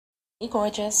Hey,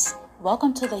 gorgeous.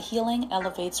 Welcome to the Healing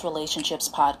Elevates Relationships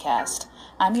podcast.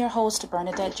 I'm your host,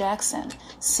 Bernadette Jackson,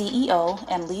 CEO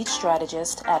and lead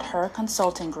strategist at Her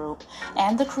Consulting Group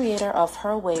and the creator of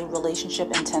Her Way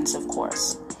Relationship Intensive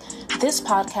course. This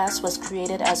podcast was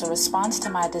created as a response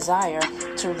to my desire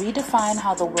to redefine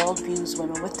how the world views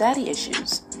women with daddy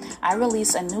issues. I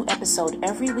release a new episode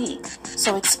every week,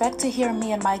 so expect to hear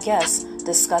me and my guests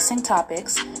discussing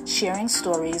topics, sharing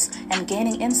stories, and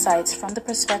gaining insights from the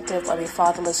perspective of a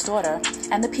fatherless daughter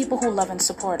and the people who love and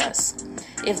support us.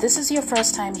 If this is your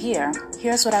first time here,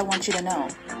 here's what I want you to know.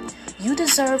 You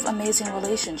deserve amazing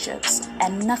relationships,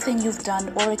 and nothing you've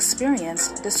done or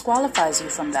experienced disqualifies you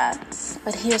from that.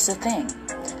 But here's the thing.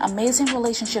 Amazing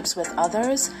relationships with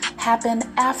others happen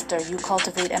after you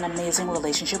cultivate an amazing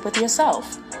relationship with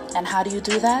yourself. And how do you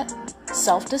do that?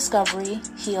 Self-discovery,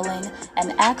 healing,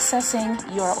 and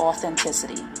accessing your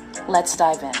authenticity. Let's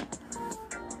dive in.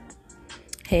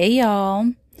 Hey,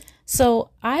 y'all. So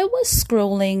I was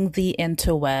scrolling the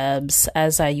interwebs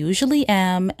as I usually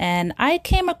am, and I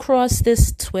came across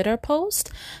this Twitter post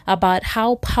about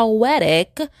how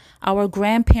poetic our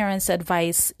grandparents'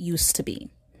 advice used to be.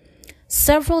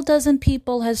 Several dozen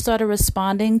people had started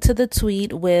responding to the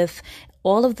tweet with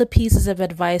all of the pieces of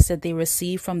advice that they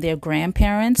received from their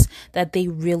grandparents that they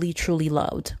really, truly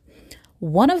loved.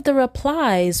 One of the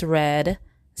replies read,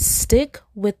 "Stick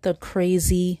with the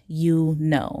crazy you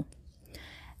know."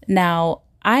 Now,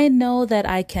 I know that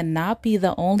I cannot be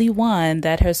the only one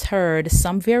that has heard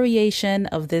some variation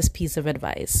of this piece of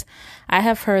advice. I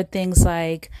have heard things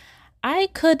like, "I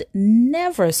could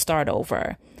never start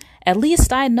over. At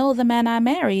least I know the man I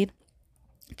married.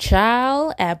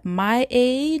 Child, at my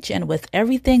age and with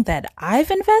everything that I've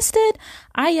invested,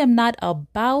 I am not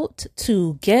about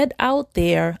to get out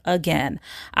there again.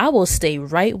 I will stay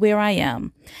right where I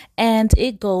am." And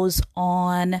it goes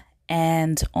on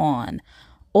and on.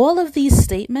 All of these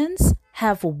statements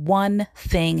have one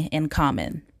thing in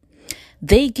common.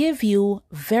 They give you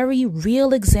very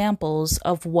real examples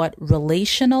of what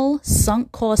relational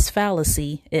sunk cost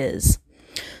fallacy is.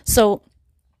 So,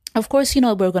 of course,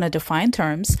 we're going to define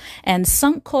terms, and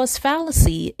sunk cost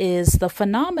fallacy is the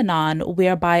phenomenon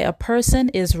whereby a person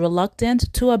is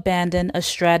reluctant to abandon a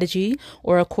strategy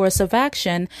or a course of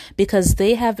action because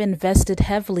they have invested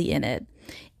heavily in it,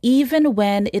 even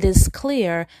when it is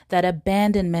clear that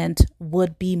abandonment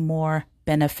would be more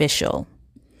beneficial.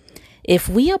 If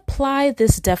we apply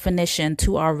this definition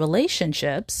to our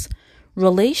relationships,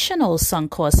 relational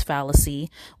sunk cost fallacy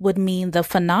would mean the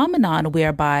phenomenon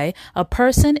whereby a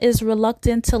person is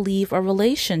reluctant to leave a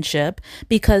relationship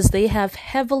because they have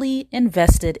heavily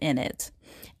invested in it,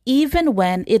 even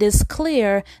when it is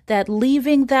clear that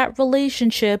leaving that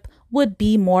relationship would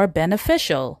be more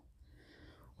beneficial.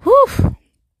 Whew!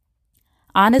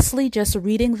 Honestly, just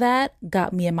reading that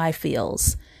got me in my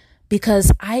feels,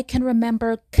 because I can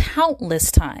remember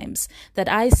countless times that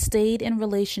I stayed in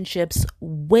relationships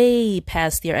way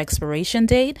past their expiration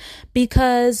date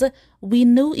because we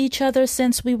knew each other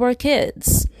since we were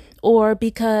kids, or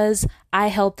because I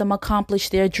helped them accomplish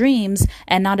their dreams,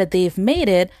 and now that they've made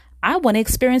it, I want to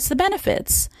experience the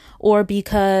benefits, or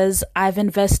because I've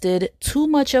invested too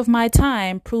much of my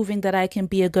time proving that I can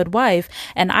be a good wife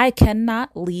and I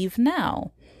cannot leave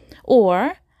now,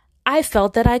 or I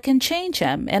felt that I can change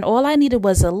him and all I needed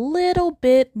was a little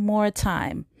bit more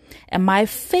time. And my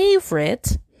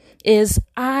favorite is,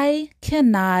 I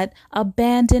cannot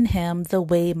abandon him the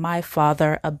way my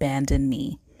father abandoned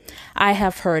me. I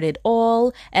have heard it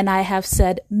all, and I have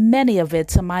said many of it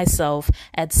to myself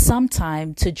at some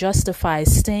time to justify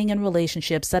staying in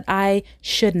relationships that I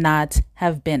should not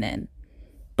have been in.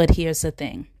 But here's the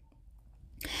thing.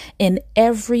 In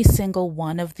every single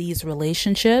one of these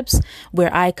relationships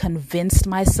where I convinced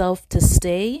myself to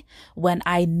stay when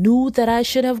I knew that I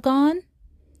should have gone,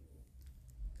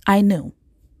 I knew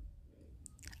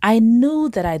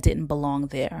that I didn't belong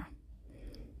there.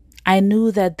 I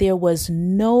knew that there was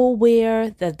nowhere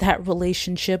that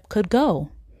relationship could go.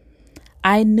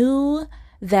 I knew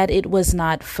that it was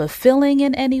not fulfilling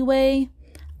in any way.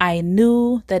 I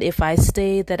knew that if I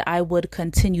stayed, that I would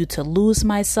continue to lose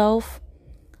myself.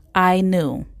 I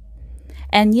knew.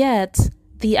 And yet,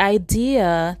 the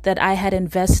idea that I had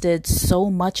invested so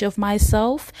much of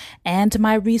myself and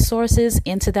my resources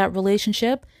into that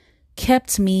relationship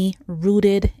kept me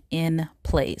rooted in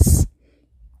place.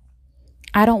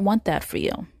 I don't want that for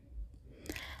you.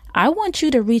 I want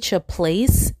you to reach a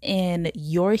place in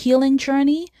your healing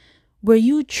journey where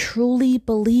you truly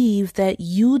believe that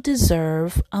you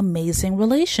deserve amazing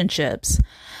relationships.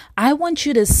 I want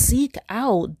you to seek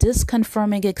out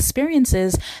disconfirming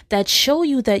experiences that show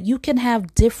you that you can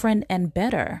have different and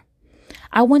better.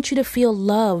 I want you to feel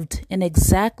loved in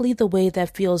exactly the way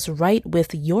that feels right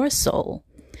with your soul.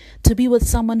 To be with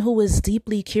someone who is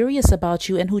deeply curious about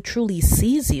you and who truly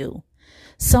sees you.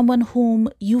 Someone whom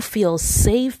you feel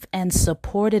safe and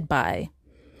supported by.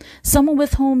 Someone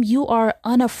with whom you are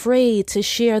unafraid to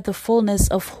share the fullness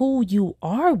of who you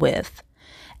are with.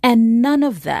 And none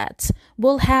of that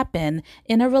will happen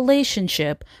in a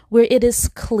relationship where it is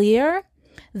clear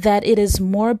that it is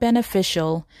more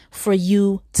beneficial for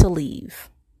you to leave.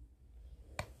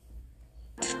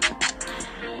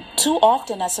 Too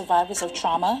often as survivors of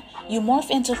trauma, you morph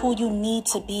into who you need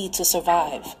to be to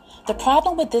survive. The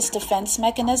problem with this defense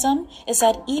mechanism is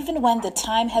that even when the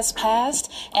time has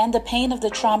passed and the pain of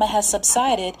the trauma has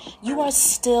subsided, you are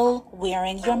still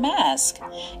wearing your mask.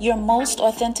 Your most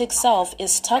authentic self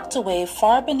is tucked away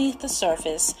far beneath the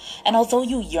surface, and although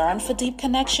you yearn for deep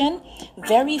connection,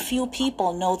 very few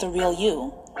people know the real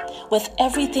you. With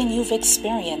everything you've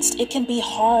experienced, it can be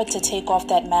hard to take off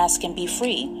that mask and be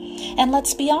free. And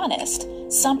let's be honest,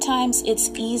 sometimes it's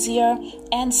easier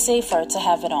and safer to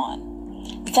have it on.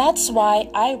 That's why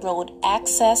I wrote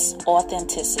Access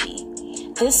Authenticity.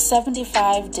 This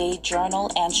 75-day journal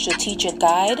and strategic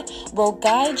guide will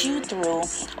guide you through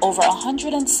over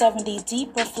 170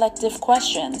 deep reflective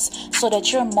questions so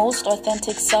that your most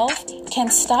authentic self can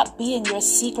stop being your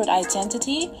secret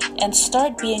identity and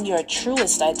start being your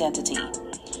truest identity.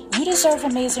 You deserve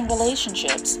amazing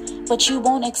relationships, but you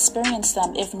won't experience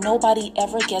them if nobody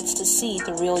ever gets to see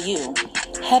the real you.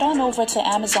 Head on over to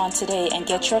Amazon today and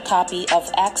get your copy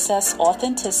of Access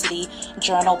Authenticity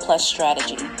Journal Plus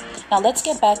Strategy. Now let's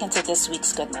get back into this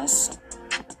week's goodness.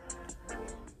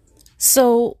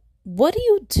 So, what do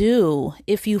you do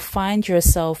if you find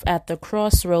yourself at the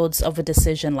crossroads of a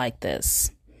decision like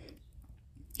this?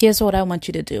 Here's what I want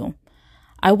you to do.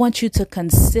 I want you to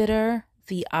consider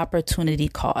the opportunity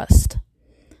cost.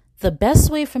 The best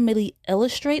way for me to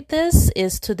illustrate this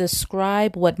is to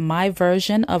describe what my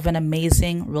version of an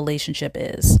amazing relationship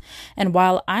is. And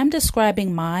while I'm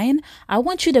describing mine, I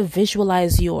want you to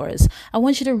visualize yours. I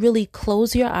want you to really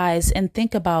close your eyes and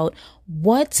think about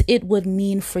what it would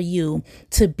mean for you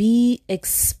to be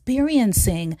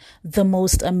experiencing the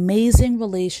most amazing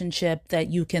relationship that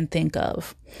you can think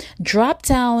of. Drop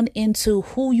down into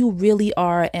who you really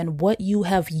are and what you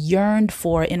have yearned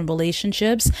for in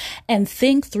relationships, and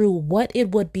think through what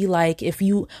it would be like if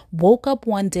you woke up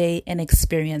one day and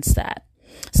experienced that.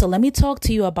 So let me talk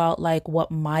to you about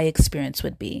what my experience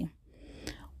would be.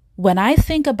 When I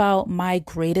think about my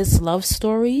greatest love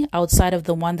story outside of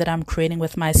the one that I'm creating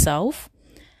with myself,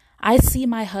 I see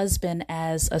my husband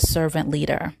as a servant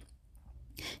leader.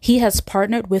 He has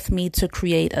partnered with me to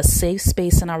create a safe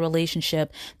space in our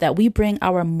relationship that we bring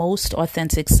our most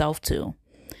authentic self to.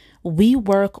 We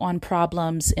work on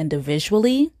problems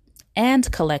individually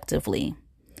and collectively.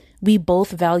 We both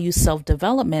value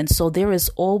self-development, so there is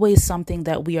always something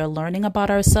that we are learning about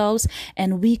ourselves,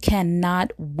 and we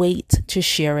cannot wait to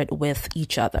share it with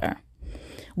each other.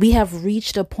 We have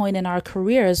reached a point in our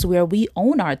careers where we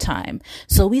own our time,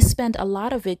 so we spend a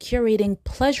lot of it curating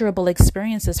pleasurable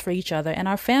experiences for each other and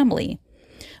our family.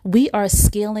 We are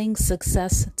scaling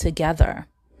success together.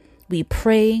 We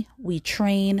pray, we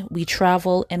train, we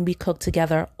travel, and we cook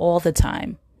together all the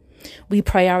time. We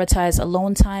prioritize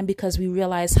alone time because we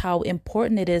realize how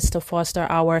important it is to foster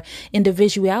our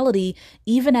individuality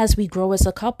even as we grow as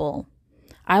a couple.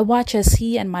 I watch as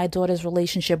he and my daughter's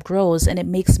relationship grows, and it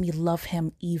makes me love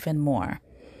him even more.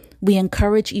 We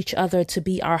encourage each other to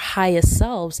be our highest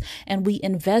selves, and we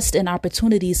invest in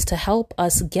opportunities to help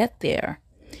us get there.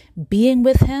 Being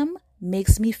with him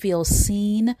makes me feel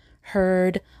seen,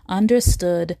 heard,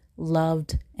 understood,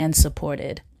 loved, and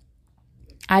supported.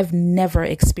 I've never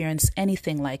experienced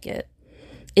anything like it.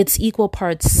 It's equal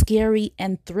parts scary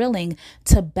and thrilling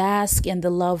to bask in the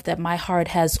love that my heart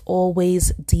has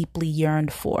always deeply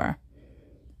yearned for.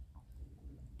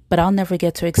 But I'll never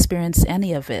get to experience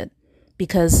any of it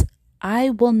because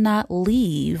I will not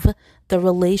leave the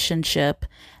relationship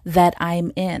that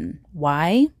I'm in.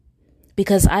 Why?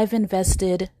 Because I've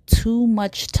invested too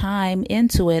much time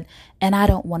into it and I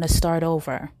don't want to start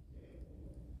over.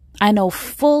 I know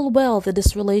full well that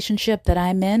this relationship that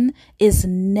I'm in is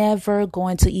never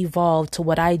going to evolve to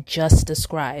what I just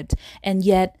described, and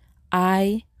yet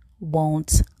I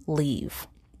won't leave.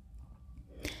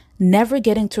 Never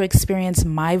getting to experience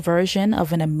my version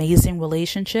of an amazing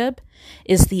relationship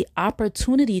is the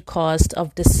opportunity cost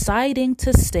of deciding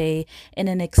to stay in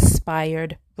an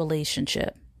expired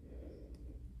relationship.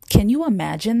 Can you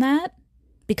imagine that?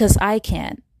 Because I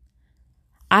can't.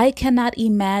 I cannot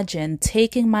imagine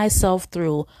taking myself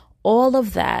through all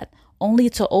of that, only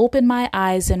to open my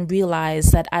eyes and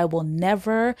realize that I will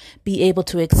never be able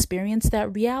to experience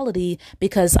that reality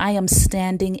because I am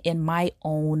standing in my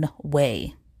own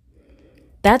way.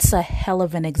 That's a hell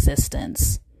of an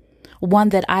existence. One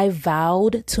that I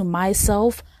vowed to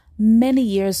myself many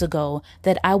years ago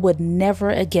that I would never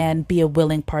again be a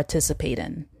willing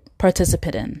participant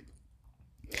in.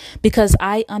 Because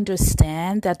I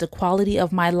understand that the quality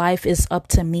of my life is up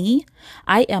to me,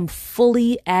 I am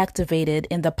fully activated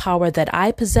in the power that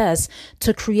I possess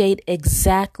to create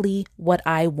exactly what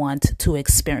I want to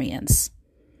experience.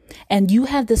 And you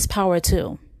have this power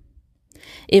too.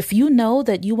 If you know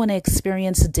that you want to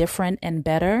experience different and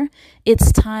better,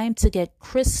 it's time to get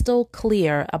crystal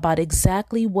clear about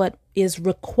exactly what is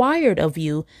required of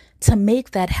you to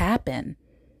make that happen.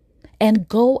 And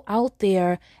go out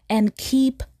there and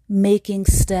keep making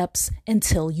steps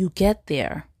until you get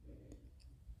there.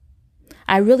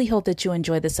 I really hope that you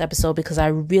enjoyed this episode because I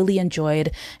really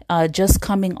enjoyed just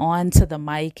coming on to the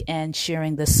mic and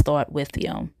sharing this thought with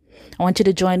you. I want you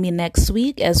to join me next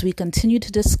week as we continue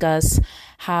to discuss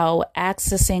how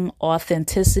accessing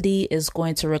authenticity is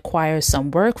going to require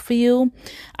some work for you.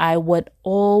 I would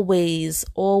always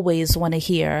want to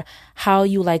hear how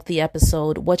you liked the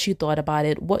episode, what you thought about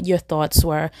it, what your thoughts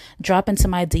were. Drop into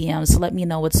my DMs. Let me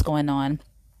know what's going on.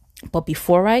 But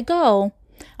before I go,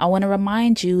 I want to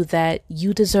remind you that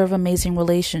you deserve amazing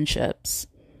relationships.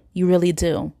 You really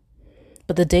do.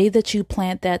 But the day that you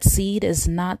plant that seed is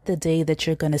not the day that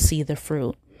you're going to see the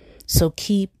fruit. So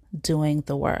keep doing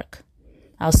the work.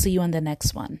 I'll see you in the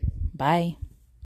next one. Bye.